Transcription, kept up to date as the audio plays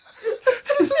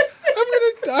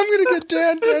I'm gonna get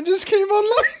Dan. Dan just came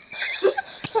online.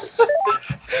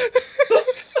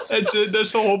 That's it.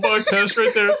 That's the whole podcast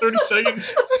right there. 30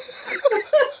 seconds.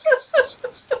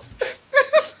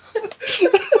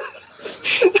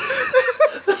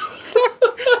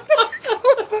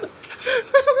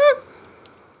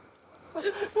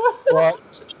 What?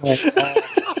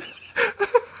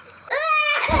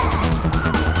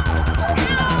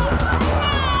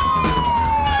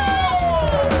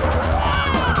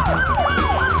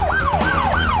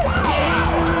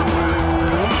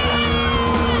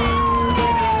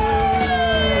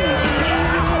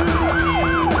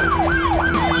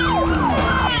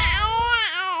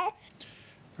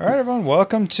 All right, everyone.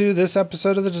 Welcome to this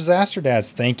episode of the Disaster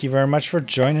Dads. Thank you very much for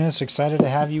joining us. Excited to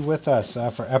have you with us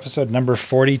for episode number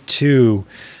 42.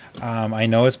 I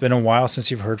know it's been a while since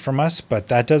you've heard from us, but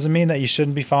that doesn't mean that you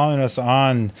shouldn't be following us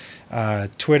on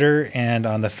Twitter and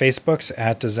on the Facebooks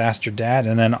at Disaster Dad,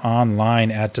 and then online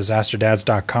at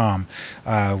disasterdads.com.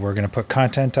 We're going to put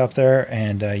content up there,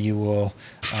 and you will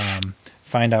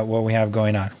find out what we have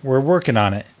going on. We're working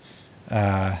on it.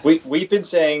 We've been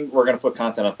saying we're going to put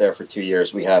content up there for 2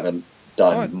 years. We haven't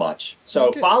done much. So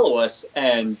Okay. follow us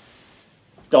and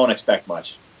don't expect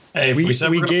much. Hey, if we said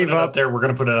we're going to gave put it up- out there, we're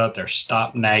going to put it out there.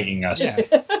 Stop nagging us.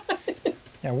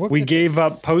 Yeah, we'll We get gave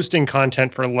up posting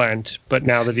content for Lent, but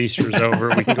now that Easter's over,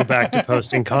 we can go back to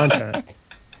posting content.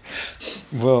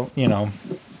 Well,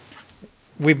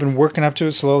 we've been working up to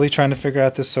it slowly, trying to figure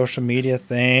out this social media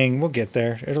thing. We'll get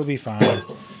there. It'll be fine.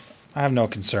 I have no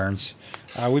concerns.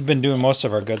 We've been doing most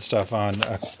of our good stuff on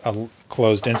a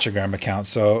closed Instagram account.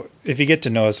 So if you get to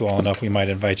know us well enough, we might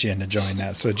invite you in to join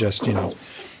that. So just,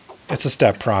 it's a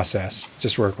step process.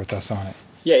 Just work with us on it.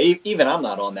 Yeah, even I'm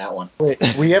not on that one. Wait,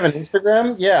 we have an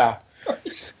Instagram? Yeah.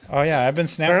 Oh, yeah. I've been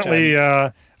Apparently,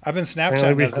 Snapchatting. I've been apparently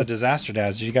Snapchatting we as the have- Disaster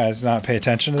Dads. Did you guys not pay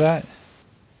attention to that?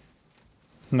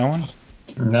 No one?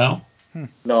 No.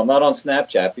 No, I'm not on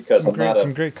Snapchat because I'm not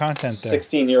Some a great content there.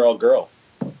 16-year-old girl.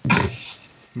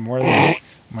 More than,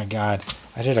 oh my God,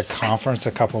 I did a conference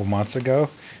a couple of months ago,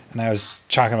 and I was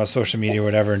talking about social media or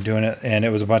whatever and doing it, and it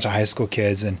was a bunch of high school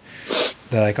kids, and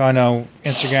they're like, oh no,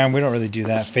 Instagram, we don't really do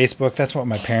that. Facebook, that's what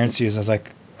my parents use. I was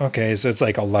like, okay, so it's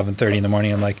like 11:30 in the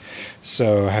morning. I'm like,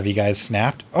 so have you guys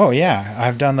snapped? Oh yeah,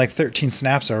 I've done like 13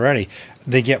 snaps already.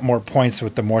 They get more points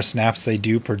with the more snaps they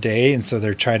do per day, and so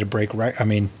they're trying to break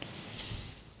I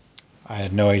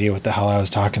had no idea what the hell I was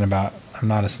talking about. I'm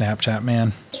not a Snapchat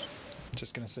man.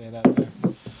 Just going to say that there.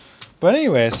 But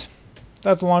anyways,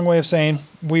 that's a long way of saying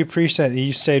we appreciate that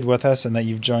you stayed with us and that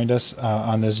you've joined us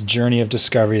on this journey of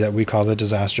discovery that we call the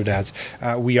Disaster Dads.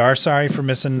 We are sorry for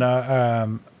missing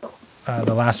the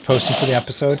last posting for the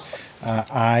episode.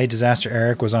 Disaster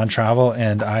Eric, was on travel,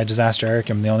 and Disaster Eric,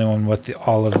 am the only one with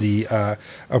all of the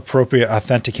appropriate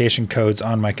authentication codes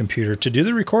on my computer to do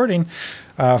the recording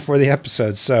for the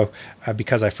episode. So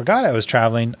because I forgot I was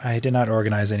traveling, I did not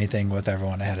organize anything with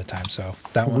everyone ahead of time. So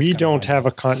that one's we kinda don't my have a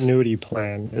fault. continuity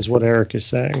plan, is what Eric is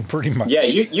saying. Pretty much. Yeah,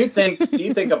 you think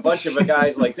a bunch of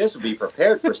guys like this would be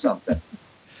prepared for something?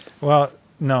 Well,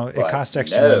 no, it But costs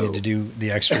extra no. money to do the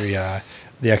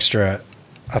extra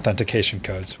authentication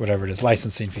codes, whatever it is,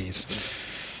 licensing fees.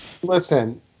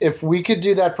 Listen, if we could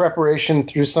do that preparation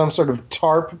through some sort of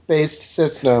TARP-based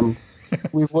system,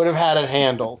 we would have had it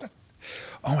handled.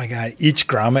 Oh my God, each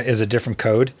grommet is a different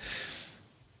code.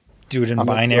 Do it in I'm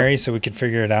into binary it. so we can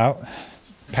figure it out.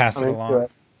 Pass I'm it into along.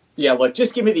 it. Yeah, look,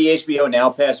 just give me the HBO Now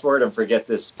password and forget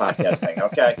this podcast thing,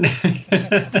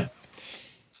 okay?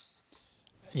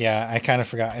 Yeah, I kind of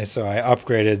forgot. So I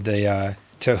upgraded the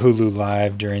to Hulu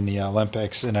Live during the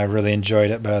Olympics, and I really enjoyed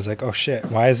it. But I was like, oh shit,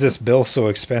 why is this bill so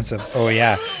expensive? Oh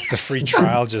yeah, the free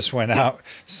trial just went out.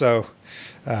 So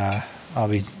I'll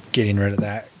be getting rid of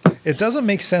that. It doesn't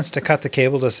make sense to cut the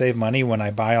cable to save money when I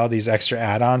buy all these extra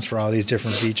add-ons for all these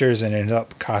different features, and it ended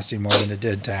up costing more than it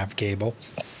did to have cable.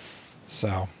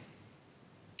 So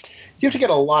You have to get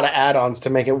a lot of add-ons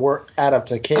to make it add up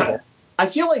to cable. I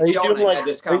feel like Are you Joe doing and I like? had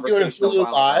this Are you doing conversation a Hulu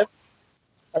while Live? ago.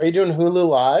 Are you doing Hulu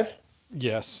Live?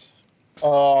 yes.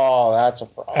 Oh, that's a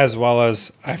problem. As well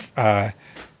as I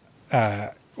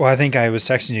think I was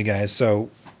texting you guys. So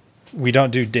we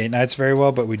don't do date nights very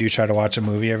well, but we do try to watch a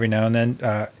movie every now and then.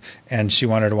 And she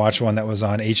wanted to watch one that was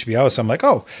on HBO, so I'm like,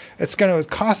 oh, it's going to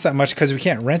cost that much because we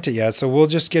can't rent it yet, so we'll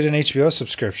just get an HBO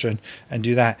subscription and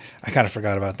do that. I kind of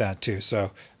forgot about that too. So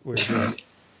we're doing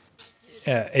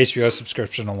HBO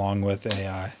subscription along with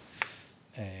a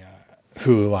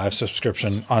Hulu Live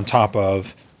subscription on top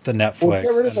of the Netflix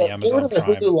Get rid and the get rid Amazon of the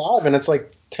Prime. Hulu Live, and it's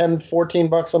like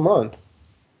 $10-14 a month.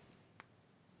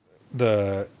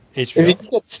 The If you HBO. just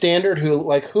get standard Hulu,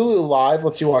 like Hulu Live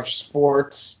lets you watch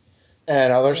sports,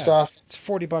 and other Yeah. stuff. It's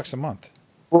 $40 a month.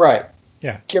 Right.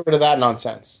 Yeah. Get rid of that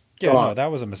nonsense. Yeah, Go no, on.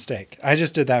 that was a mistake. I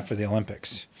just did that for the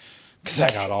Olympics because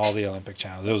I got all the Olympic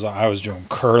channels. I was doing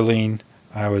curling.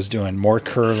 I was doing more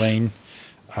curling.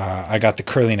 I got the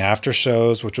curling after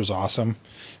shows, which was awesome.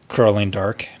 Curling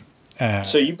dark.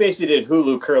 So you basically did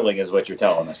Hulu curling, is what you're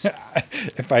telling us.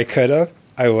 If I could have,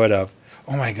 I would have.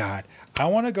 Oh my God. I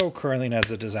want to go curling as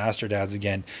a Disaster Dads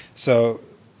again. So,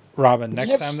 Robin, next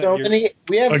time that you're...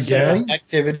 We have so Again? many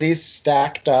activities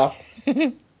stacked up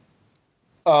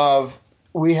of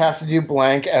we have to do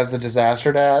blank as the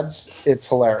Disaster Dads. It's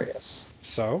hilarious.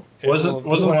 So? Wasn't the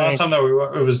last time that we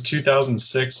went, it was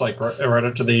 2006, like right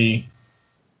after the...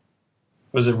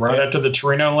 Was it right after the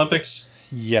Torino Olympics?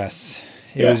 Yes.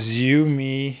 It Yeah. was you,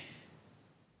 me,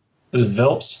 Was it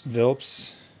Vilps?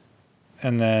 Vilps,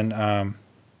 and then...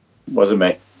 Wasn't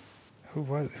me. Who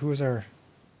was our...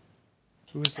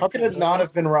 Who was How could it not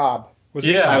have been Rob? Was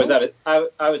it Yeah. I Frank?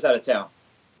 was out of town.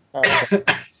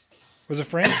 Was it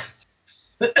Frank?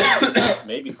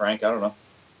 Maybe Frank. I don't know.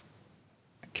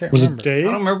 I can't Was remember. it Dave?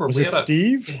 I don't remember. Was We it had a-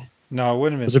 Steve? No, it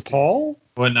wouldn't have Was been it Paul?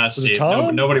 Well, not Was it Steve.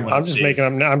 Tom? Nobody No. went I'm just Steve.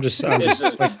 making them. I'm just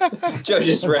Joe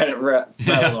just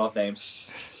rattling off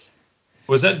names.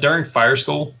 Was that during fire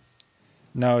school?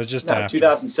 No, it was just No, after.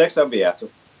 2006. I'd be after.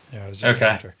 Yeah, it was just Okay.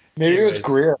 after. Maybe it was Anyways.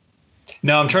 Greer.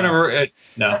 No, I'm trying to remember.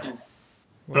 No,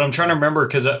 but I'm trying to remember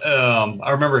because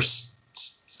I remember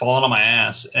falling on my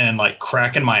ass and like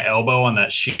cracking my elbow on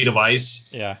that sheet of ice.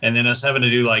 Yeah. And then us having to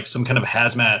do like some kind of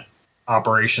hazmat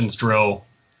operations drill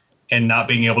and not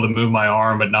being able to move my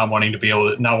arm, but not wanting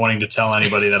to tell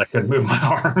anybody that I couldn't move my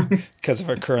arm Because of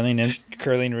a curling related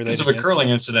because of a curling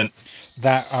incident.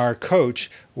 That our coach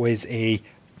was a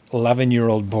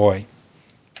 11-year-old boy.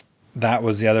 That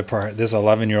was the other part. This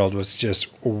 11-year-old was just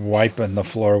wiping the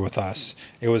floor with us.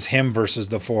 It was him versus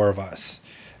the four of us,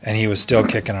 and he was still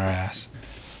kicking our ass.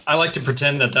 I like to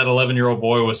pretend that 11-year-old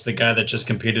boy was the guy that just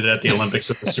competed at the Olympics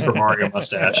with the Super Mario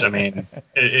mustache. I mean,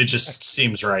 it just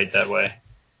seems right that way.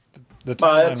 The timeline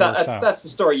Well, works out. that's the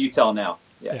story you tell now.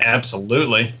 Yeah.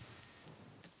 Absolutely.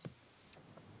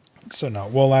 So no,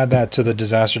 we'll add that to the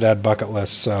Disaster Dad bucket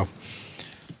list. So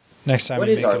next time What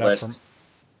we is make our it list? up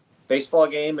Baseball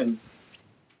game and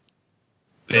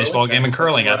Baseball game and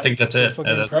curling. I think that's it. baseball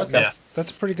game, Yeah.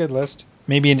 that's a pretty good list.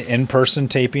 Maybe an in-person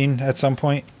taping at some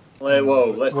point.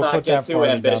 Whoa, let's We'll not put get that too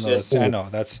farther down the ambitious. list. I know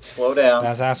that's Slow down.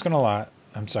 asking a lot.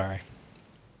 I'm sorry.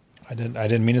 I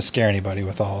didn't mean to scare anybody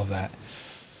with all of that.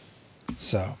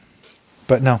 So,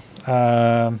 but no.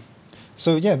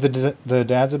 So yeah, the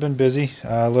dads have been busy.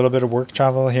 A little bit of work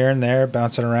travel here and there,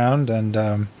 bouncing around,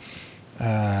 and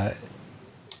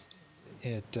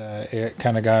it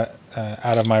kind of got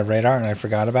out of my radar, and I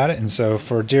forgot about it. And so,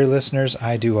 for dear listeners,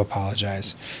 I do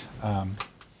apologize. But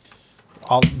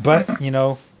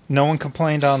no one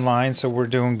complained online, so we're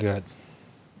doing good.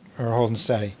 We're holding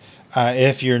steady.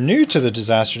 If you're new to the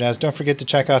Disaster Dads, don't forget to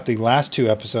check out the last two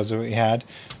episodes that we had,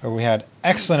 where we had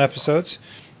excellent episodes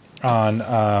on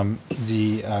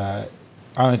the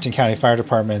Arlington County Fire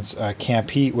Department's Camp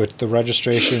Heat, with the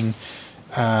registration,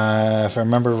 if I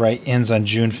remember right, ends on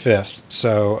June 5th.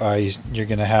 So you're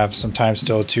going to have some time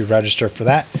still to register for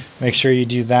that. Make sure you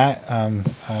do that.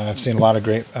 I've seen a lot of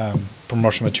great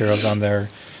promotional materials on their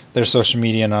social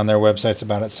media and on their websites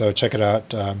about it. So check it out,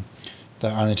 the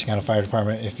Arlington County Fire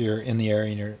Department, if you're in the area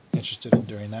and you're interested in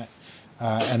doing that.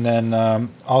 And then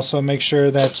also make sure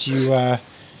that you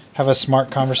have a smart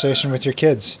conversation with your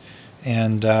kids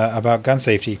and about gun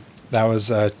safety. That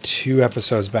was 2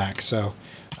 episodes back. So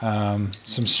some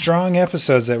strong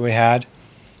episodes that we had.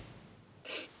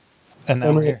 And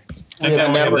now we're here. And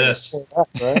now we have this.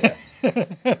 Right?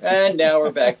 And now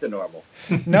we're back to normal.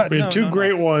 No, We had two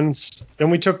great ones. Then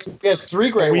we took We had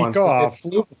 3 great week ones. 'cause off. They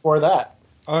flew before that.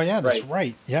 Oh yeah, that's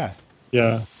right. Yeah.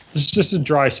 Yeah. This is just a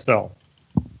dry spell.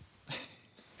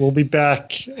 We'll be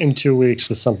back in 2 weeks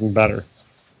with something better.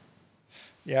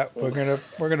 Yeah, we're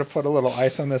gonna put a little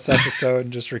ice on this episode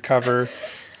and just recover,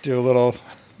 do a little.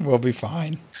 We'll be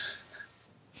fine.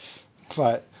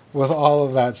 But with all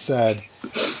of that said,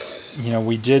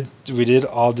 we did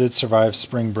survive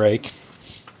spring break.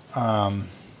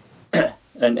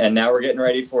 And now we're getting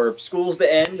ready for schools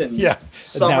to end and Yeah,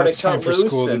 summer now to it's time cut for loose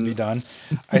school to and be done.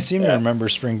 I seem to remember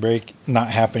spring break not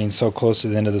happening so close to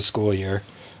the end of the school year,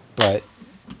 but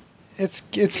it's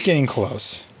getting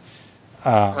close.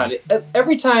 God,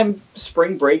 every time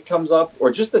spring break comes up,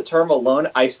 or just the term alone,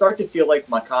 I start to feel like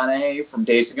McConaughey from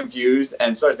Dazed and Confused,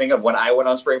 and start thinking of when I went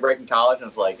on spring break in college, and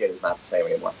it's like it is not the same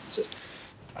anymore. It's just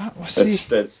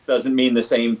that doesn't mean the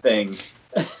same thing.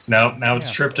 No, now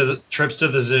it's trips to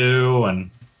the zoo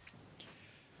and.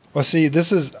 Well, see,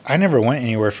 I never went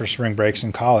anywhere for spring breaks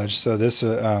in college, so this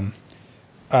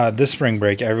spring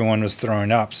break everyone was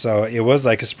throwing up, so it was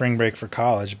like a spring break for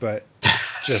college, but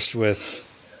just with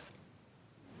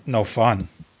no fun.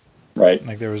 Right.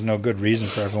 Like there was no good reason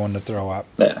for everyone to throw up.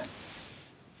 Yeah.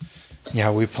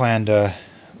 Yeah, we planned a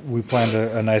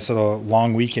nice little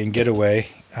long weekend getaway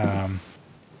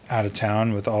out of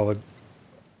town with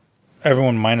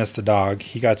everyone minus the dog.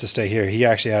 He got to stay here. He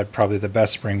actually had probably the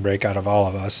best spring break out of all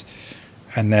of us.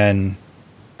 And then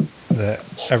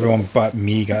everyone but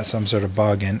me got some sort of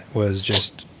bug and was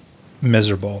just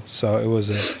miserable. So it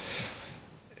was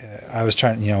I was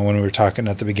trying, when we were talking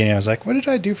at the beginning, I was like, what did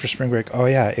I do for spring break? Oh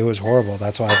yeah, it was horrible.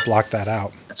 That's why I blocked that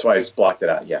out. That's why I just blocked it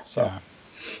out. Yeah. So. Yeah.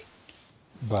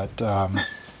 But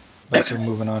so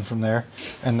moving on from there.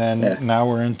 And then now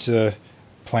we're into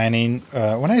planning.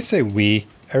 When I say we,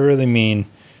 I really mean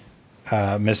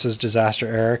Mrs. Disaster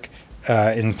Eric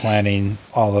in planning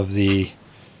all of the,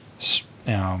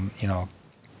 not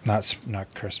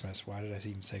Christmas. Why did I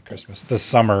even say Christmas? The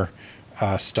summer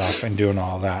stuff and doing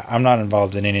all that. I'm not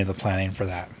involved in any of the planning for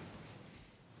that.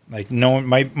 Like no one,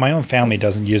 my own family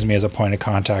doesn't use me as a point of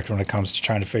contact when it comes to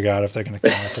trying to figure out if they're going to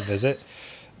come out to visit.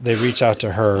 They reach out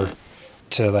to her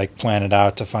to like plan it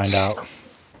out, to find out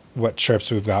what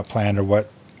trips we've got planned or what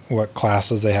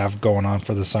classes they have going on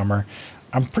for the summer.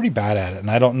 I'm pretty bad at it, and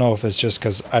I don't know if it's just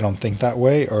because I don't think that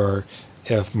way or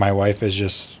if my wife is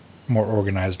just more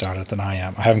organized on it than I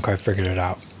am. I haven't quite figured it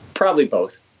out. Probably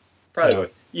both.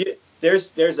 Both.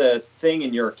 There's a thing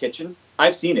in your kitchen.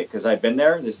 I've seen it because I've been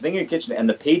there. There's a thing in your kitchen, and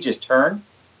the pages turn.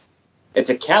 It's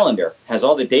a calendar, has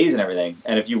all the days and everything.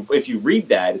 And if you read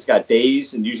that, it's got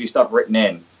days and usually stuff written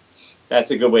in.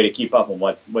 That's a good way to keep up on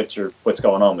what's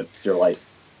going on with your life.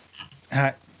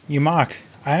 You mock.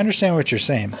 I understand what you're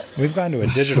saying. We've gone to a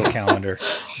digital calendar.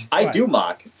 I do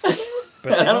mock.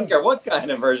 But I don't care what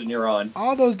kind of version you're on.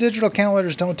 All those digital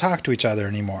calendars don't talk to each other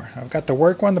anymore. I've got the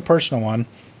work one, the personal one,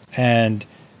 and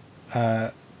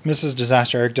Mrs.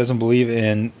 Disaster Eric doesn't believe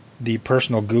in the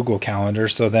personal Google Calendar,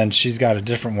 so then she's got a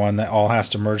different one that all has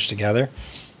to merge together.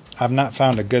 I've not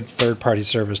found a good third-party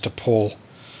service to pull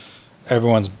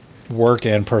everyone's work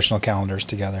and personal calendars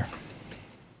together.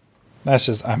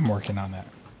 I'm working on that.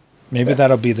 Maybe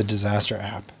that'll be the disaster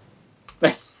app.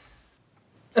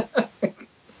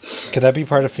 Could that be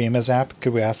part of FEMA's app?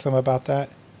 Could we ask them about that?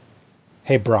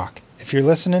 Hey, Brock, if you're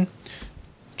listening,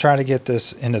 try to get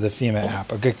this into the FEMA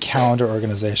app, a good calendar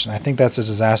organization. I think that's a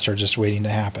disaster just waiting to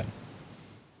happen.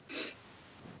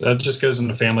 That just goes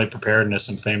into family preparedness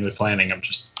and family planning.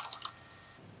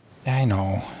 I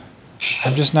know.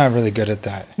 I'm just not really good at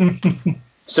that.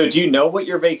 So do you know what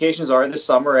your vacations are this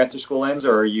summer after school ends,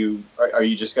 or are you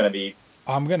just going to be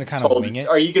I'm going to kind of wing it.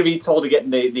 Are you going to be told to get in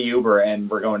the Uber and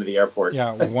we're going to the airport?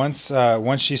 Yeah, once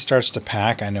she starts to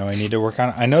pack, I know I need to work on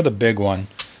it. I know the big one.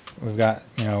 We've got,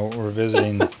 we're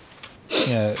visiting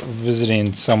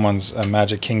someone's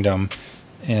Magic Kingdom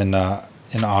in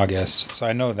August. So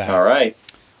I know that. All right.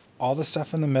 All the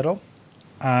stuff in the middle,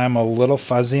 I'm a little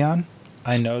fuzzy on.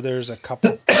 I know there's a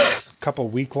couple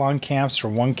week-long camps for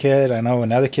one kid. I know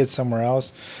another kid somewhere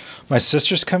else. My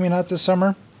sister's coming out this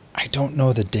summer. I don't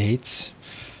know the dates.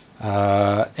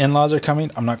 In-laws are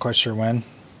coming. I'm not quite sure when.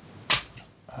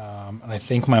 And I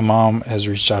think my mom has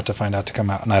reached out to find out to come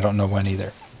out, and I don't know when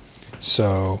either.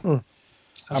 So I'm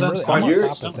on top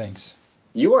of things.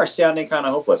 You are sounding kind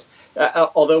of hopeless.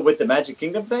 Although with the Magic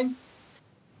Kingdom thing,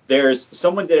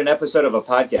 someone did an episode of a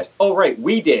podcast. Oh, right,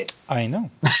 we did. I know.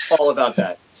 All about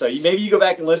that. So maybe you go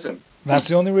back and listen. That's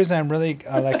the only reason I'm really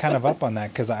kind of up on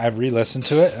that, because I've re-listened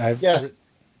to it. Yes.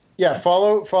 Yeah,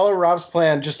 follow Rob's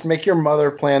plan. Just make your mother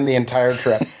plan the entire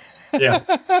trip. Yeah.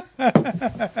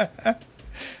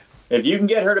 If you can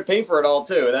get her to pay for it all,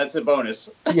 too, that's a bonus.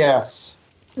 Yes.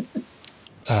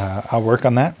 I'll work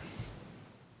on that.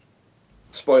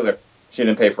 Spoiler. She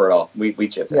didn't pay for it all. We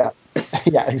chipped it. Yeah.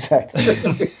 Yeah, exactly.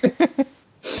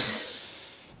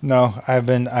 No, I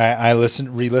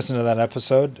re-listened to that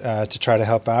episode to try to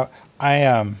help out.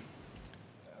 I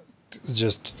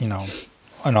just, in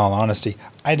all honesty,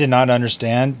 I did not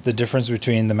understand the difference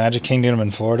between the Magic Kingdom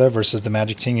in Florida versus the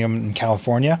Magic Kingdom in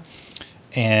California.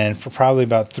 And for probably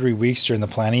about 3 weeks during the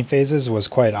planning phases was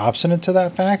quite obstinate to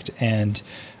that fact, and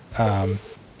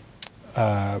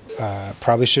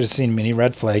probably should have seen many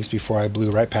red flags before I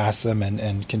blew right past them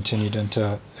and continued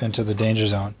into the danger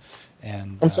zone.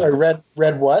 And I'm sorry,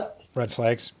 red what? Red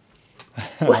flags.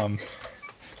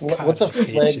 What's a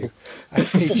flag? I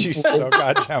hate you so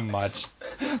goddamn much.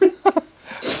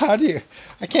 How do you?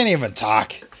 I can't even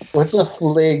talk. What's a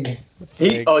flig?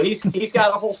 He's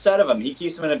got a whole set of them. He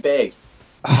keeps them in a bag.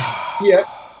 Yeah.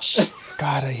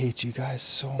 God, I hate you guys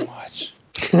so much.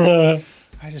 I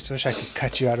just wish I could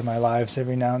cut you out of my lives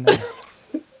every now and then.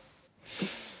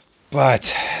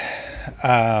 But,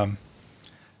 and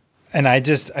I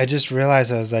just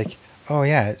realized, I was like, oh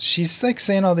yeah, she's like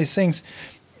saying all these things,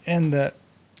 and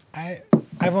I've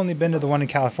only been to the one in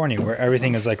California where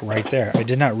everything is like right there. I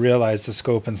did not realize the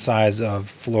scope and size of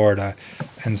Florida,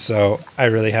 and so I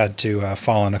really had to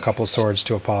fall on a couple swords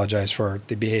to apologize for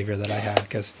the behavior that I had,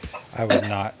 because I was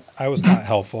not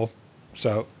helpful.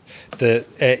 So, at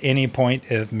any point,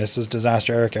 if Mrs.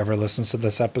 Disaster Eric ever listens to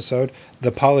this episode, the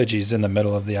apology's in the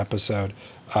middle of the episode.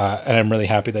 And I'm really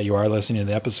happy that you are listening to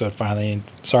the episode finally. And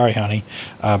sorry, honey,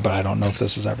 but I don't know if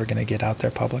this is ever going to get out there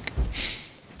public.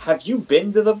 Have you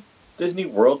been to the Disney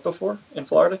World before in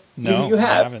Florida? No, you have.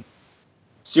 I haven't.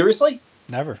 Seriously?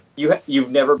 Never. You've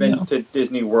never been to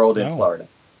Disney World in Florida?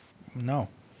 No.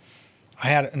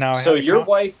 Your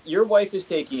wife is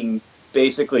taking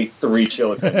basically 3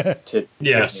 children to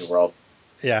Disney World.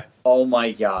 Yeah. Oh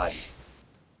my God.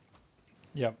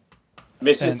 Yep.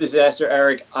 Mrs. Disaster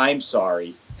Eric, I'm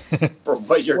sorry for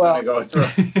what you're going to go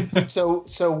through.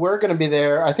 So we're going to be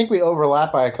there. I think we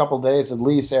overlap by a couple days at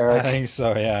least, Eric. I think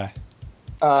so, yeah.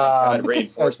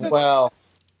 As well.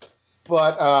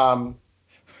 But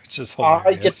which is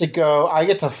hilarious. I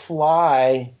get to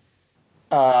fly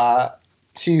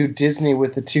to Disney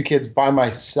with the 2 kids by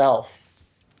myself,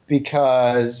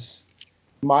 because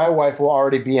my wife will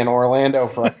already be in Orlando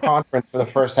for a conference for the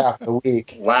first half of the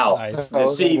week. Wow. Nice. So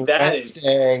see,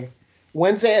 that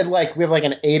Wednesday at we have like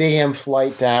an 8 a.m.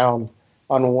 flight down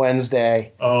on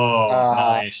Wednesday. Oh,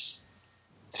 nice.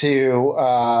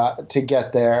 To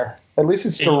get there. At least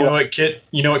it's you know what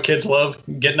kids love?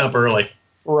 Getting up early.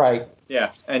 Right.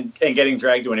 Yeah, and getting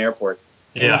dragged to an airport.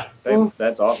 Yeah.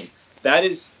 That's awesome. That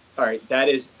is all right. That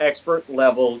is expert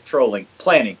level trolling.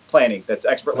 Planning. That's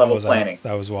expert level planning.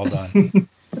 That was well done.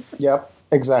 Yep,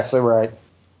 exactly right.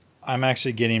 I'm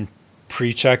actually getting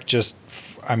pre-check. It's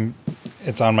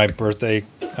on my birthday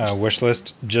wish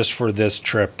list just for this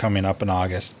trip coming up in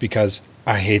August, because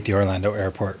I hate the Orlando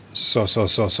airport so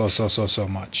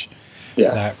much.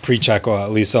 Yeah. That pre-check will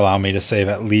at least allow me to save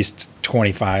at least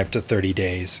 25 to 30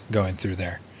 days going through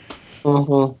there.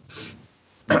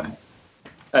 Mm-hmm.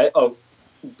 I don't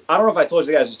know if I told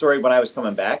you guys the story when I was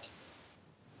coming back.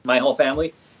 My whole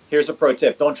family. Here's a pro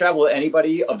tip: don't travel with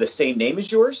anybody of the same name as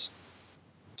yours.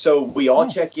 So we all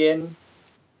check in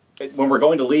when we're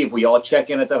going to leave. We all check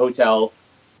in at the hotel.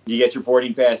 You get your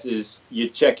boarding passes. You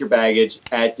check your baggage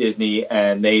at Disney,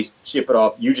 and they ship it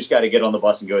off. You just got to get on the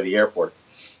bus and go to the airport.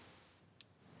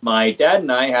 My dad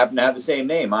and I happen to have the same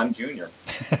name. I'm Junior.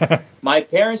 My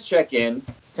parents check in.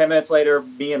 10 minutes later,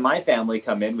 me and my family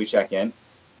come in. We check in.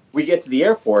 We get to the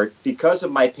airport. Because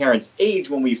of my parents' age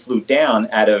when we flew down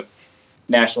out of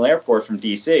National Airport from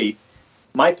D.C.,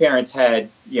 my parents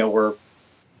were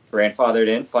grandfathered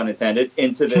in, pun intended,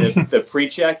 into the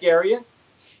pre-check area.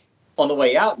 On the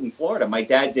way out in Florida, my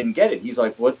dad didn't get it. He's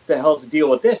like, what the hell's the deal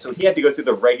with this? So he had to go through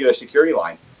the regular security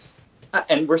line.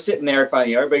 And we're sitting there,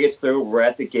 finally, everybody gets through. We're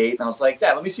at the gate. And I was like,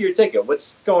 Dad, let me see your ticket.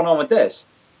 What's going on with this?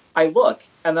 I look,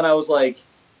 and then I was like,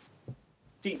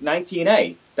 seat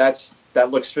 19A. That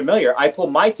looks familiar. I pull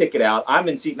my ticket out. I'm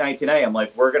in seat 19A. I'm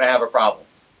like, we're going to have a problem.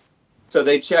 So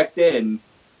they checked in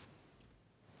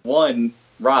Rob,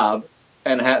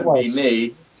 and it happened to be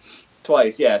me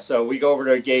twice. Yeah. So we go over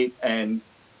to a gate and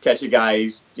catch a guy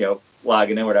who's,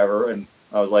 logging in, whatever. And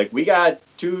I was like, we got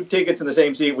 2 tickets in the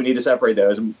same seat. We need to separate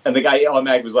those. And the guy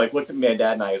automatically was like, looked at me and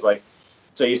Dad and I was like,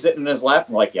 so you sitting in his lap?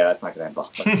 And we're like, yeah, that's not going to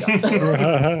end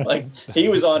well. Like, he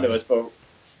was on to us, but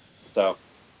so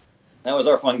that was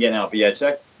our fun getting out. But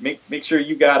yeah, make sure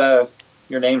you got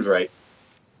your names right.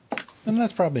 And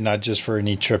that's probably not just for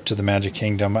any trip to the Magic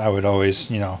Kingdom. I would always,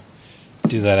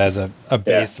 do that as a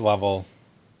base level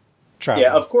travel.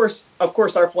 Yeah, of course,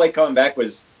 our flight coming back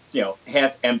was,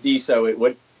 half empty. So it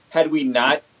would, had we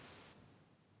not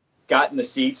gotten the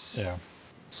seats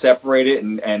separated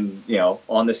and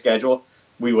on the schedule,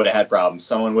 we would have had problems.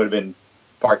 Someone would have been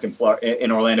parked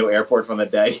in Orlando Airport from the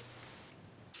day.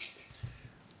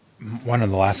 One of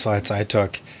the last flights I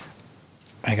took,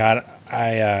 I got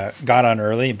on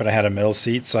early, but I had a middle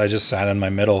seat, so I just sat in my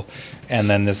middle. And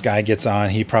then this guy gets on.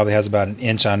 He probably has about an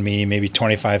inch on me, maybe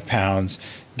 25 pounds,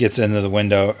 gets into the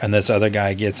window, and this other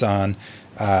guy gets on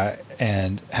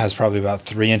and has probably about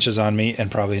 3 inches on me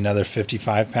and probably another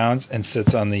 55 pounds and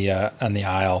sits on the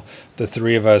aisle. The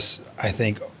 3 of us, I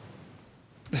think,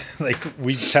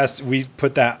 we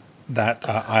put that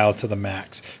aisle to the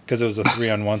max, because it was a 3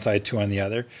 on one side, 2 on the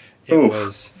other. It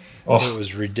was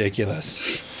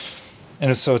ridiculous.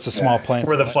 And so it's a small plane.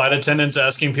 Were the flight attendants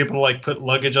asking people to like put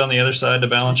luggage on the other side to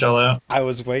balance y'all out? I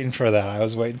was waiting for that. I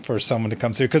was waiting for someone to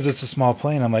come through because it's a small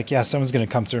plane. I'm like, yeah, someone's going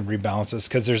to come through and rebalance this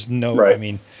because there's no. Right. I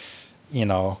mean,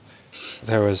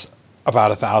 there was about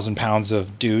 1,000 pounds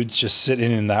of dudes just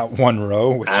sitting in that one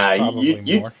row, which is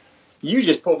probably more. You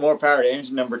just put more power to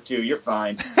engine number 2. You're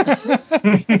fine.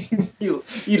 you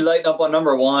lighten up on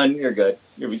number 1. You're good.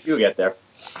 You'll get there.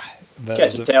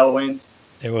 Catch a tailwind.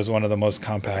 It was one of the most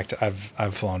compact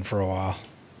I've flown for a while.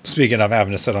 Speaking of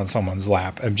having to sit on someone's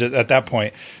lap, at that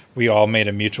point, we all made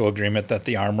a mutual agreement that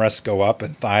the armrests go up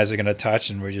and thighs are going to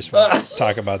touch, and we just won't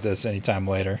talk about this anytime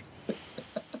later.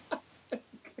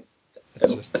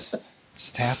 It's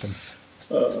just happens.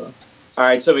 All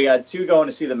right, so we got 2 going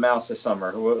to see the mouse this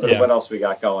summer. What else we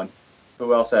got going?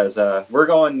 Who else has? We're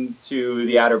going to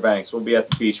the Outer Banks. We'll be at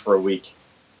the beach for a week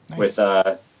with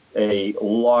a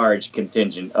large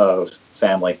contingent of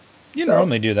family. You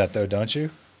normally do that though, don't you?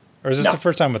 Or is this the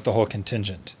first time with the whole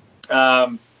contingent?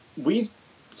 We've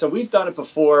done it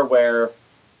before where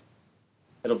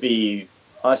it'll be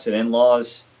us and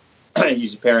in-laws,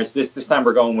 usually parents. This time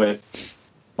we're going with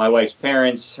my wife's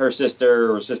parents, her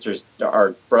sister's,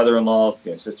 our brother-in-law,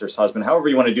 sister's husband. However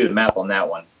you want to do the math on that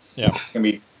one. Yeah, it's gonna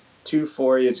be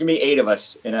 240. It's gonna be 8 of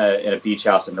us in a beach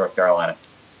house in North Carolina.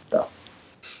 So,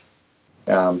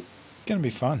 it's gonna be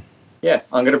fun. Yeah,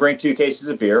 I'm gonna bring 2 cases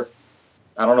of beer.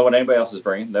 I don't know what anybody else is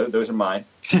bringing. Those are mine.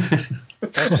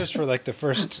 That's just for like the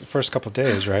first couple of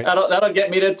days, right? That'll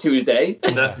get me to Tuesday.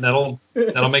 That'll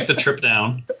make the trip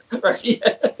down. Right.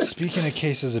 Yeah. Speaking of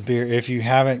cases of beer, if you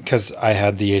haven't, because I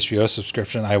had the HBO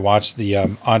subscription, I watched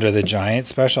the Andre the Giant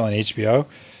special on HBO.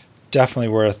 Definitely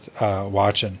worth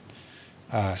watching.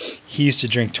 He used to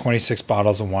drink 26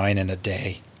 bottles of wine in a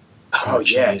day. Oh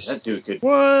yeah, that dude could.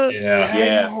 What?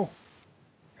 Yeah.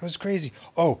 It was crazy.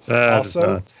 Oh, That is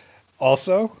nuts.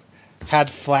 also had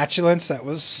flatulence that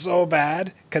was so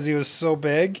bad because he was so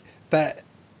big that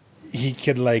he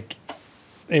could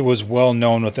it was well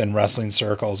known within wrestling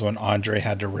circles when Andre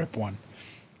had to rip one.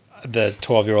 The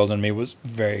 12-year-old in me was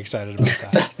very excited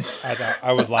about that.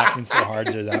 I was laughing so hard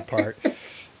to that part, and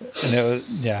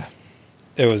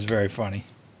it was very funny.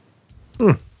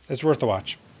 It's worth a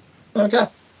watch. Okay.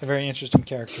 A very interesting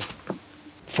character.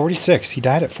 46. He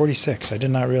died at 46. I did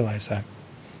not realize that.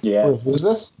 Yeah. Wait, who's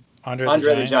this? Andre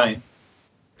the Giant.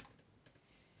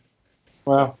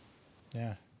 Wow.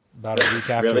 Yeah. About a week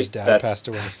after his dad passed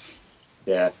away.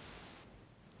 Yeah.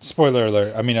 Spoiler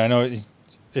alert. I mean, I know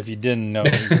if you didn't know,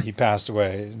 he passed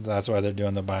away. That's why they're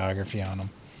doing the biography on him.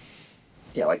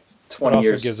 Yeah, like 20 years. It also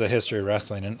years. gives a history of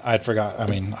wrestling, and I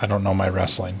don't know my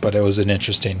wrestling, but it was an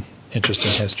interesting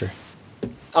history.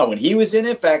 Oh, when he was in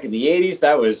it back in the 80s,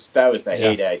 that was the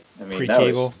heyday. I mean,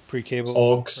 pre-cable.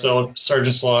 Hulk,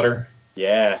 Sergeant Slaughter.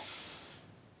 Yeah.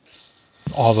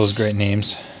 All those great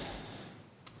names.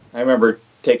 I remember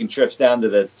taking trips down to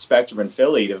the Spectrum in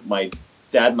Philly to my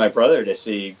dad and my brother to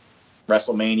see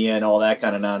WrestleMania and all that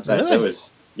kind of nonsense. Really?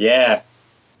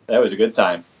 That was a good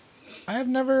time. I've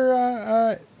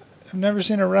never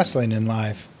seen a wrestling in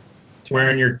live.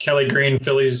 Wearing your Kelly Green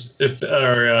Phillies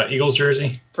or Eagles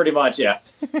jersey? Pretty much, yeah.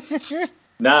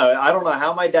 No, I don't know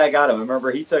how my dad got him. I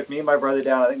remember he took me and my brother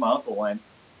down. I think my uncle went.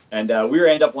 And we were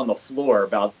end up on the floor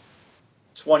about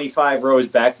 25 rows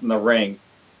back from the ring.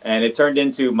 And it turned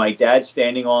into my dad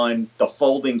standing on the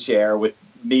folding chair with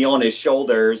me on his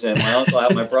shoulders, and my uncle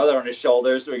had my brother on his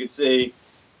shoulders so we could see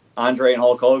Andre and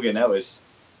Hulk Hogan.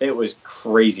 It was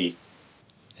crazy.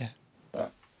 Yeah.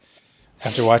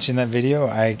 After watching that video,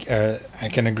 I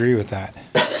can agree with that.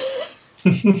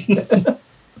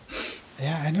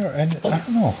 Yeah, I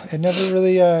don't know. It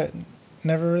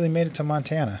never really made it to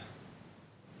Montana.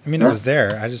 I mean, it was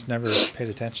there. I just never paid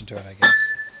attention to it, I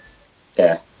guess.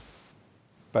 Yeah.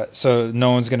 But so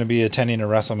no one's going to be attending a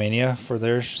WrestleMania for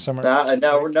their summer? No, I'm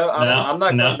not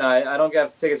going. No, I don't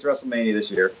get tickets to WrestleMania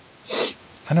this year.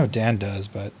 I know Dan does,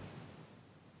 but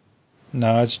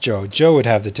no, it's Joe. Joe would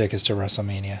have the tickets to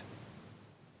WrestleMania.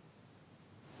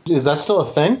 Is that still a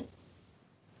thing?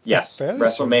 Yes,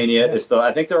 WrestleMania is still.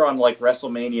 I think they're on like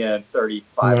WrestleMania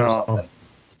 35 or something.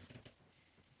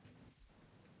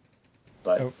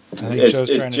 But I think Joe's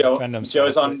trying to defend himself.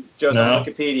 Joe's on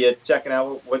Wikipedia checking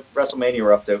out what WrestleMania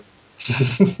we're up to.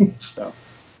 So.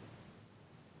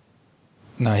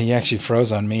 No, he actually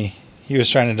froze on me. He was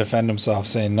trying to defend himself,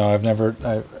 saying, "No, it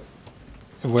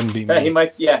wouldn't be me." Yeah, he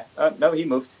might. Yeah, no, he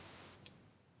moved.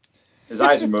 His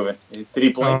eyes are moving. Did he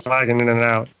blink? Lagging in and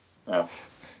out. Oh.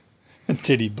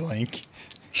 Did he blink?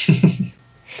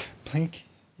 Blink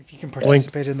if you can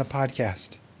participate in the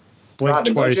podcast. Blink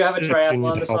Robin, twice. Don't you have a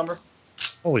triathlon this summer?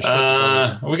 Holy shit.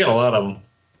 We got a lot of them.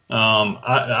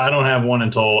 I don't have one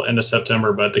until end of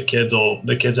September, but the kids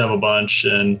have a bunch,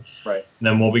 and Right.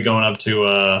 then we'll be going up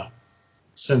to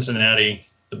Cincinnati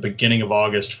the beginning of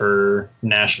August for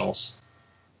nationals.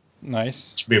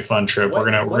 Nice. Should be a fun trip. When-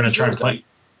 we're gonna when's try and yours play.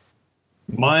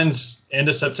 Mine's end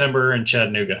of September in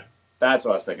Chattanooga. That's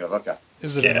what I was thinking of. Okay.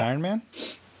 Is it an Yeah. Ironman?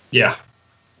 Yeah.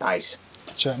 Nice.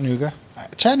 Chattanooga.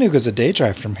 Chattanooga's a day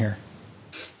drive from here.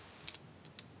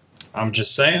 I'm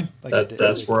just saying Like a day-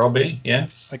 that's where I'll be. Yeah.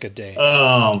 Like a day.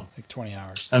 Like 20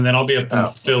 hours. And then I'll be up in Oh.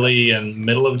 Philly in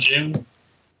middle of June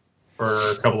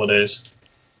for a couple of days.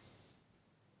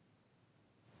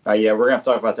 Yeah, we're gonna have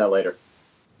to talk about that later.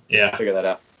 Yeah. Figure that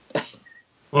out.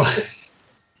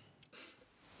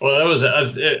 Well, that was.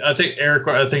 I think Eric.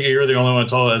 I think you're the only one who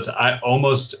told us. I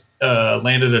almost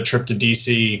landed a trip to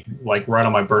DC like right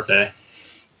on my birthday,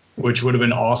 which would have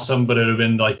been awesome, but it would have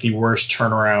been like the worst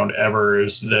turnaround ever.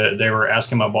 They were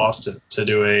asking my boss to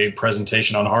do a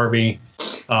presentation on Harvey.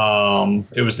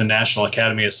 It was the National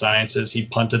Academy of Sciences. He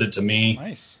punted it to me.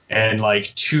 Nice. And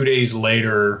like 2 days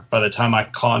later, by the time I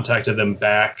contacted them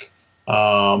back, they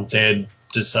had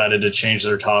decided to change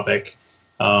their topic.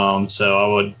 So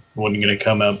I wasn't going to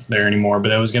come up there anymore.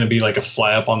 But it was going to be like a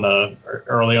fly up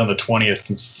early on the 20th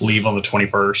and leave on the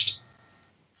 21st.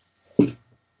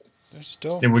 There's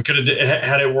still. And we could have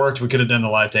had it worked. We could have done the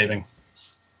live taping.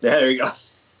 There you go.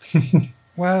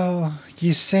 Well,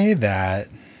 you say that.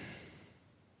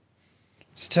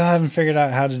 Still haven't figured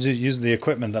out how to use the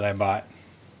equipment that I bought.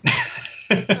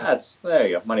 There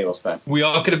you go. Money well spent. We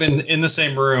all could have been in the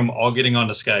same room, all getting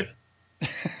onto Skype.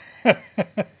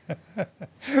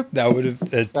 That would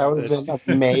have been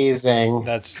amazing.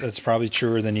 That's probably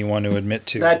truer than you want to admit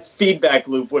to. That feedback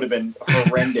loop would have been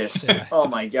horrendous. Yeah. Oh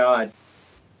my god.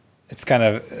 It's kind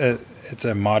of it's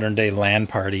a modern day LAN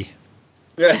party.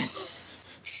 Yeah.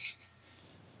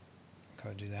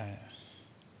 Go do that.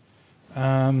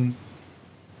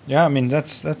 Yeah, I mean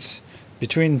that's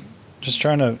between just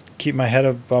trying to keep my head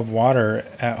above water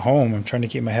at home. I'm trying to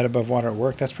keep my head above water at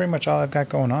work. That's pretty much all I've got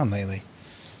going on lately.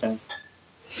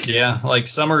 Yeah, like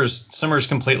summer's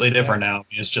completely different now.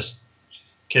 It's just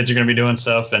kids are going to be doing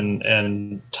stuff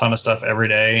and ton of stuff every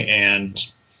day,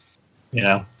 and get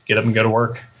up and go to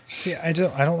work. See, I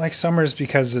don't like summers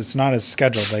because it's not as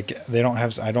scheduled. Like they're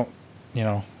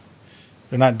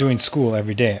not doing school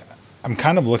every day. I'm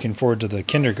kind of looking forward to the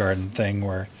kindergarten thing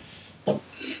where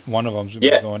one of them's going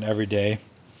to be going every day.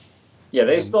 Yeah,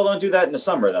 they still don't do that in the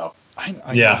summer though. I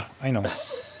know.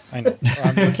 I'm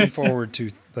looking forward to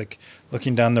like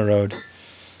looking down the road.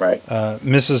 Right.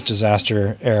 Mrs.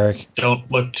 Disaster Eric. Don't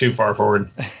look too far forward.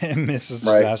 Mrs.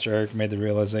 Disaster Eric made the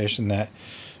realization that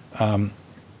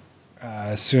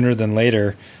sooner than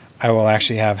later, I will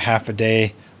actually have half a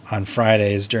day on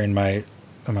Fridays during my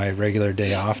regular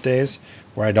day off days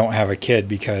where I don't have a kid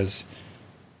because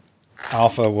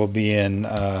Alpha will be in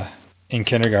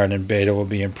kindergarten and Beta will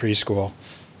be in preschool,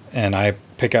 and I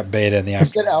pick up Beta in the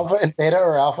afternoon. Is it Alpha and Beta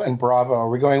or Alpha and Bravo? Are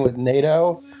we going with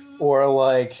NATO or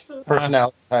like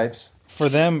personality types? For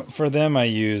them, I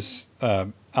use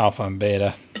Alpha and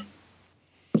Beta.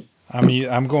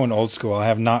 I'm going old school. I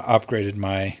have not upgraded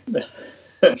my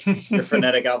Your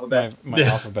phonetic alphabet. my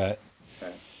alphabet.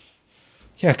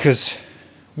 Yeah, because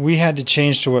we had to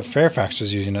change to what Fairfax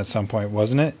was using at some point,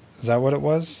 wasn't it? Is that what it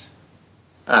was?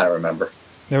 I don't remember.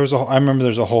 I remember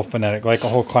there's a whole phonetic, like a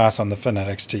whole class on the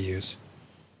phonetics to use.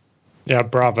 Yeah,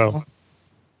 Bravo,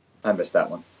 I missed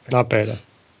that one. not Beta.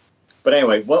 But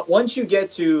anyway, once you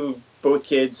get to both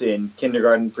kids in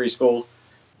kindergarten, preschool,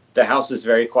 the house is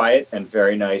very quiet and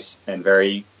very nice and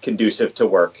very conducive to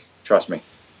work. Trust me.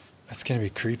 That's gonna be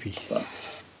creepy.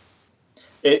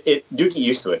 You get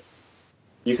used to it.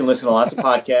 You can listen to lots of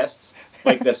podcasts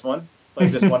like this one, like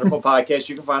this wonderful podcast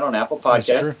you can find on Apple That's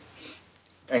Podcasts true.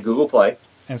 and Google Play.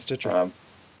 And Stitcher.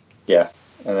 Yeah,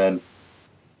 and then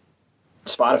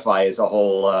Spotify is a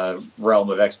whole realm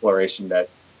of exploration that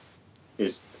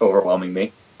is overwhelming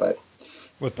me. But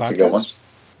With it's a good one. podcasts,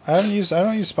 I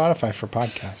don't use Spotify for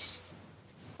podcasts.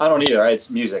 I don't either.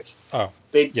 It's music. Oh,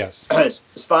 They yes.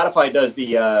 Spotify does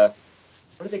the what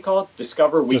do they call it?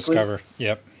 Discover Weekly. Discover.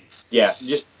 Yep. Yeah,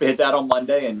 just hit that on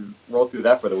Monday and roll through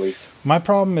that for the week. My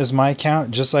problem is my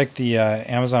account, just like the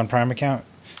Amazon Prime account,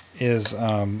 is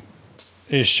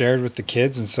shared with the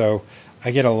kids, and so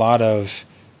I get a lot of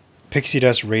Pixie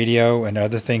Dust Radio and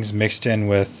other things mixed in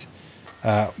with,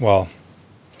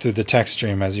 through the text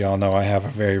stream. As you all know, I have a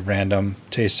very random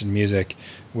taste in music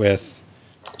with,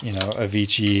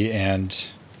 Avicii and.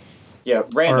 Yeah,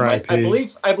 random.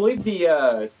 R.I.P. I believe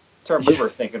the term we were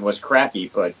thinking was crappy,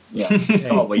 but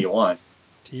call it what you want.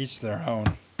 To each their own.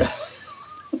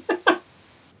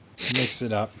 Mix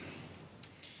it up.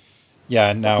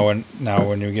 Yeah, now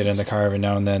when we get in the car every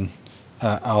now and then,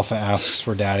 Alpha asks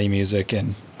for daddy music,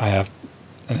 and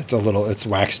it's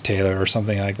Wax Taylor or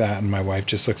something like that, and my wife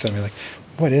just looks at me like,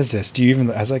 "What is this? Do you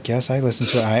even?" I was like, "Yes, I listen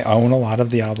to it. I own a lot of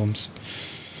the albums."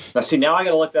 Now, see, now I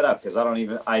got to look that up because I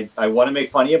want to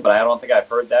make fun of you, but I don't think I've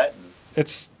heard that.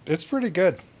 It's pretty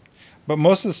good, but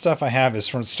most of the stuff I have is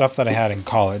from stuff that I had in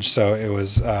college. So it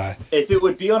was. If it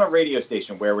would be on a radio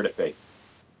station, where would it be?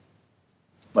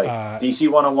 Like DC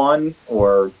 101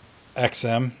 or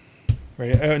XM.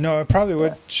 No, it probably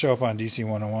would show up on DC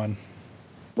 101.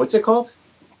 What's it called?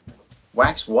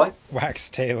 Wax what? Wax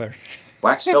Taylor.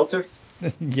 Wax filter?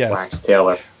 Yes. Wax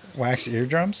Taylor. Wax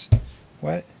eardrums?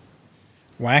 What?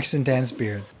 Wax and Dan's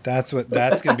beard. That's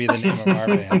gonna be the name of our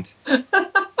band.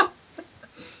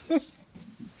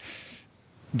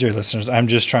 Dear listeners, I'm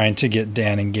just trying to get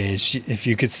Dan engaged. If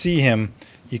you could see him,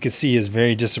 you could see his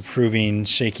very disapproving,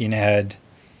 shaking head.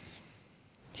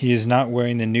 He is not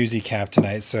wearing the newsy cap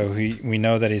tonight, so we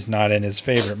know that he's not in his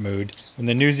favorite mood. When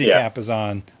the newsy cap is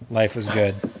on, life is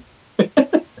good.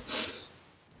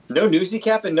 No newsy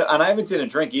cap, and I haven't seen a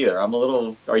drink either. I'm a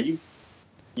little. Are you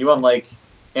on like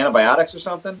antibiotics or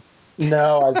something?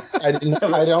 No, I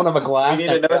don't have a glass. You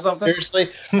need to know something?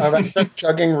 Seriously, I'm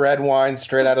chugging red wine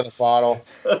straight out of the bottle.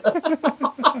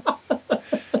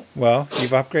 Well,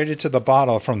 you've upgraded to the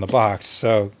bottle from the box,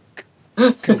 so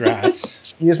congrats.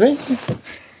 Excuse me?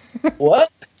 What?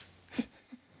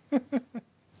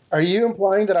 Are you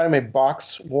implying that I'm a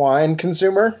box wine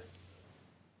consumer?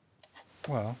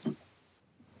 Well,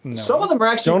 no. Some of them are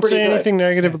actually Don't pretty say good. anything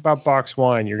negative about box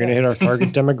wine. You're going to hit our target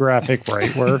demographic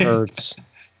right where it hurts.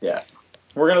 Yeah.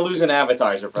 We're going to lose an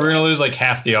advertiser. We're going to lose like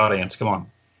half the audience. Come on.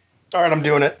 All right, I'm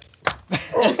doing it.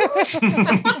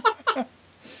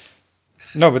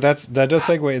 No, but that does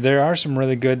segue. There are some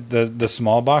really good the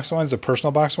small box wines, the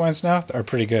personal box wines now are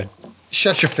pretty good.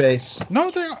 Shut your face.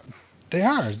 No, they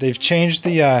are. They've changed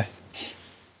the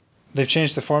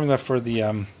formula for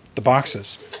the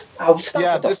boxes. Oh, stop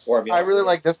Yeah, with the formula. I really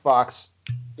like this box.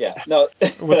 Yeah, no.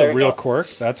 With the real cork,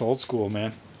 that's old school,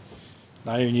 man.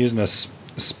 Not even using a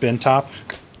spin top.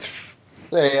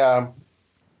 It's a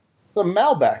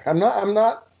Malbec. I'm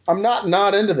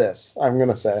not into this. I'm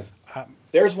gonna say.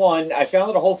 There's one I found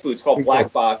at a Whole Foods called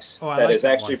Black Box that is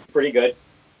actually pretty good.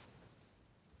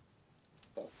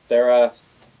 They have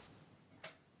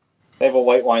a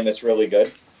white wine that's really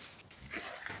good.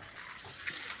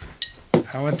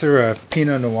 I went through a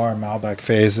Pinot Noir Malbec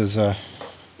phase as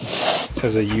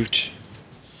a youth,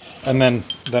 and then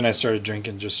I started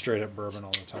drinking just straight up bourbon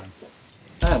all the time.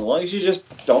 As long as you just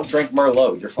don't drink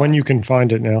Merlot, you're fine. When you can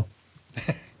find it now.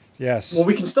 Yes. Well,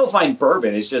 we can still find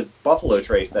bourbon. It's just Buffalo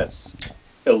Trace that's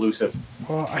elusive.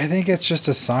 Well, I think it's just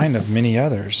a sign of many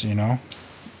others, you know.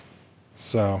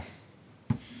 So,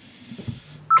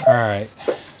 all right.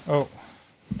 Oh.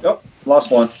 Nope,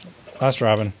 lost one. Lost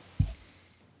Robin.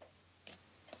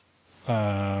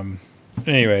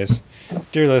 Anyways,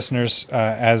 dear listeners,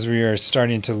 as we are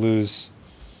starting to lose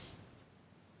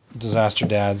Disaster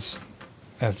Dads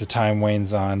as the time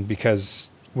wanes on,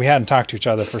 because we hadn't talked to each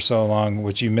other for so long,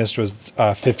 what you missed was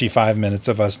 55 minutes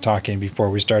of us talking before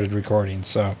we started recording.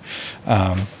 So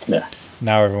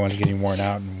now everyone's getting worn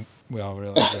out, and we all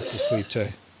realize we have to sleep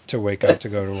to wake up to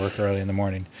go to work early in the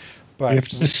morning. But you have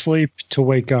to sleep to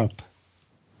wake up.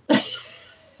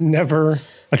 Never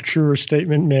a truer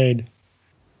statement made.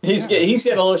 He's getting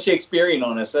a little Shakespearean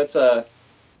on us. That's You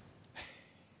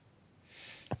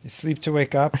sleep to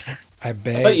wake up. I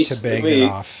beg to beg it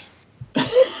off.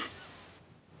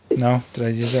 No, did I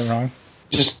use that wrong?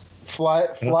 Just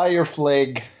fly your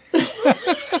flag.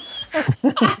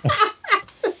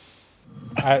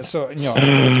 So, I told you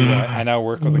I now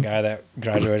work with a guy that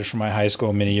graduated from my high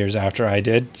school many years after I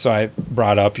did. So I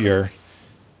brought up your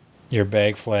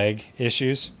bag flag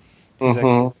issues. He's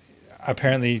like,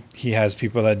 apparently he has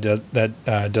people that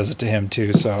does it to him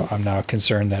too. So I'm now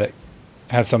concerned that it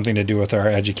had something to do with our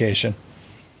education.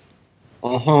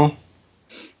 So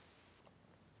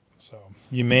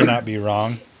you may not be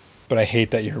wrong, but I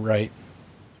hate that you're right.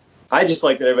 I just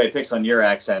like that everybody picks on your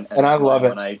accent, and I love it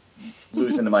when I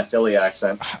lose into my Philly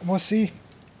accent. Well, see,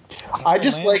 I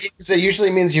just like it because it usually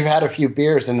means you've had a few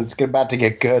beers and it's about to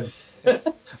get good.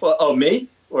 Well, me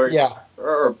or yeah,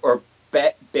 or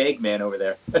Bagman over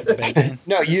there. Bagman?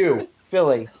 No, you,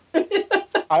 Philly.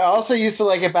 I also used to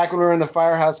like it back when we were in the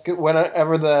firehouse.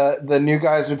 Whenever the new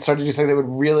guys would start to do something that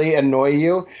would really annoy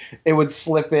you, it would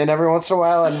slip in every once in a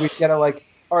while, and we'd get like,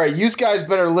 "All right, you guys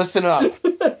better listen up."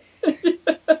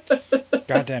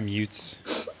 Goddamn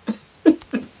Utes.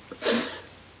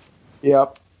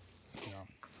 Yep.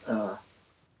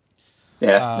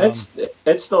 Yeah,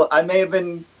 it's still. I may have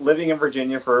been living in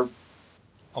Virginia for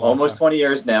almost 20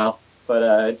 years now,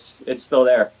 but it's still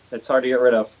there. It's hard to get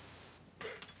rid of.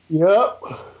 Yep.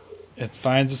 It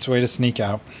finds its way to sneak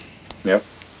out. Yep.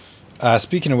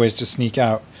 Speaking of ways to sneak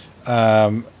out,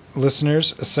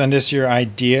 listeners, send us your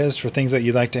ideas for things that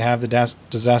you'd like to have the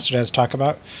Disaster Dads talk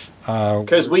about.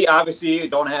 Because we obviously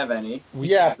don't have any.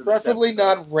 Yeah, preferably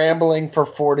not rambling for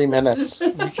 40 minutes.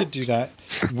 We could do that.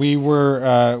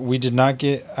 We did not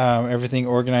get everything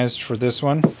organized for this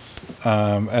one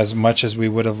as much as we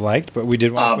would have liked, but we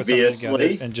did want to put something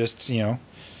together and just,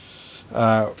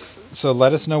 so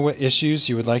let us know what issues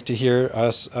you would like to hear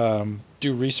us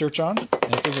do research on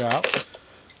and figure out.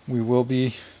 We will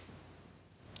be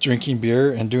drinking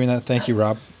beer and doing that. Thank you,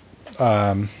 Rob,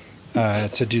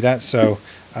 to do that. So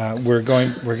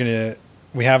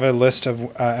we have a list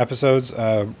of episodes.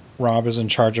 Rob is in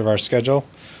charge of our schedule,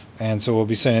 and so we'll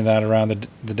be sending that around.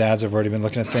 The dads have already been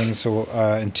looking at things, so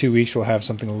in 2 weeks we'll have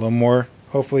something a little more,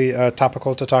 hopefully,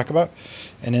 topical to talk about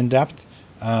and in depth.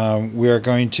 We are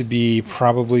going to be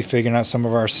probably figuring out some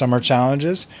of our summer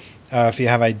challenges. If you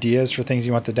have ideas for things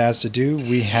you want the dads to do,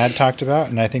 we had talked about,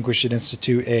 and I think we should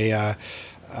institute a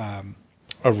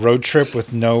road trip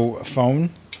with no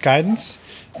phone guidance,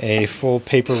 a full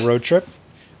paper road trip.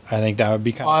 I think that would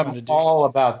be kind of fun to do. I'm all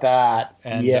about that.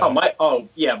 And, yeah.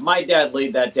 My dad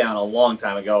laid that down a long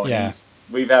time ago. Yeah.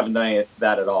 We haven't done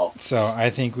that at all. So I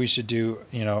think we should do,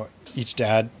 each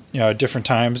dad, at different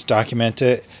times, document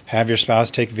it, have your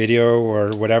spouse take video or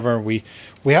whatever. We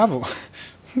have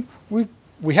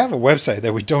we have a website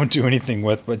that we don't do anything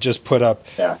with, but just put up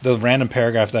the random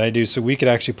paragraph that I do. So we could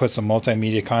actually put some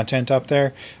multimedia content up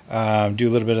there, do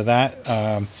a little bit of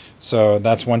that. So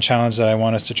that's one challenge that I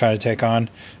want us to try to take on.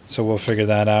 So we'll figure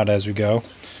that out as we go.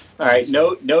 All right,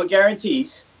 no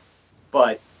guarantees,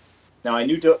 but now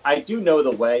I do know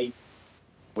the way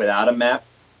without a map.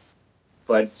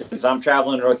 But since I'm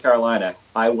traveling to North Carolina,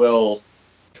 I will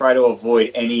try to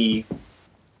avoid any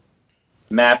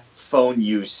map phone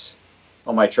use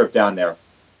on my trip down there.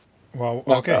 Well,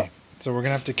 okay. So we're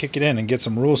gonna have to kick it in and get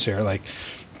some rules here. Like,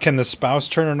 can the spouse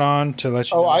turn it on to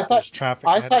let you know if there's traffic?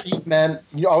 I thought you meant.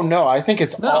 Oh no, I think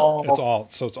it's all. It's all.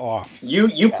 So it's off.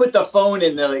 You put the phone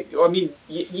in the. I mean,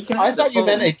 you can. I thought you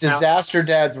meant a Disaster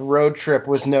Dad's road trip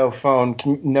with no phone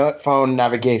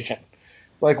navigation.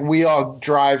 Like we all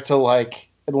drive to like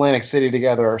Atlantic City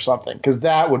together or something, because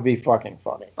that would be fucking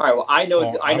funny. All right. Well, I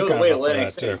know the way to Atlantic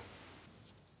City.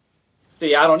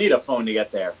 See, I don't need a phone to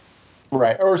get there.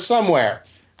 Right, or somewhere.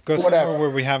 Go somewhere where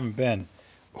we haven't been.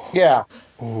 Yeah.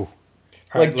 Ooh.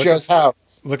 Like Joe's house.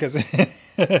 Look at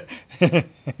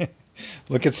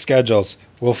look at schedules.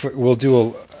 We'll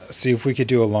see if we could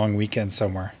do a long weekend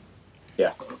somewhere.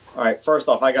 Yeah. All right. First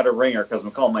off, I got a ringer because I'm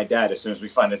calling my dad as soon as we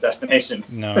find a destination.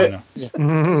 No.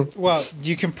 Well,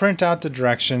 you can print out the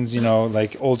directions,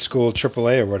 like old school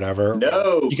AAA or whatever.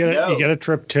 No. You get a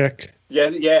triptych. Yeah.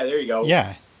 There you go.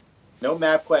 Yeah. No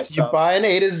MapQuest. You buy an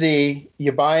A to Z.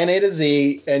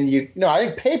 And I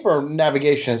think paper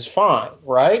navigation is fine,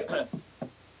 right?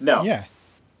 No. Yeah.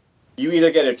 You either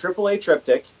get a AAA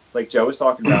triptych, like Joe was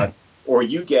talking about, or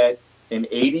you get an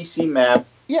ADC map.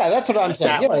 Yeah, that's what I'm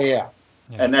saying. Yeah.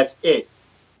 And that's it.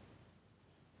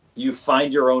 You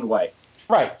find your own way.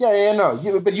 Right. Yeah.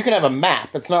 No. But you can have a map.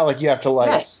 It's not like you have to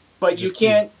Yes, but you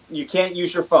can't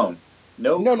use your phone.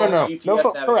 No. GPS no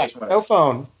phone. Correct. Whatever. No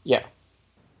phone. Yeah.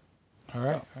 All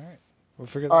right. We'll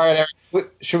figure that out. All right,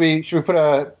 Eric. Should we put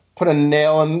a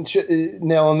nail in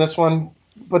this one?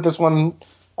 Put this one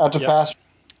out to pasture.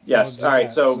 Yes. All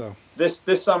right. So this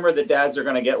summer the dads are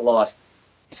going to get lost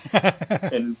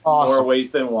in more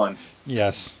ways than one.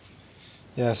 Yes.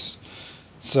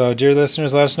 So, dear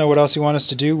listeners, let us know what else you want us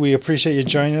to do. We appreciate you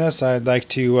joining us. I'd like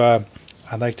to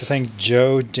thank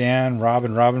Joe, Dan, Rob,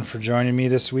 and Robin for joining me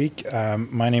this week.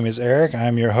 My name is Eric.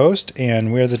 I'm your host,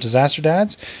 and we're the Disaster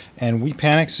Dads, and we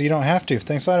panic so you don't have to.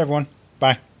 Thanks a lot, everyone.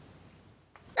 Bye.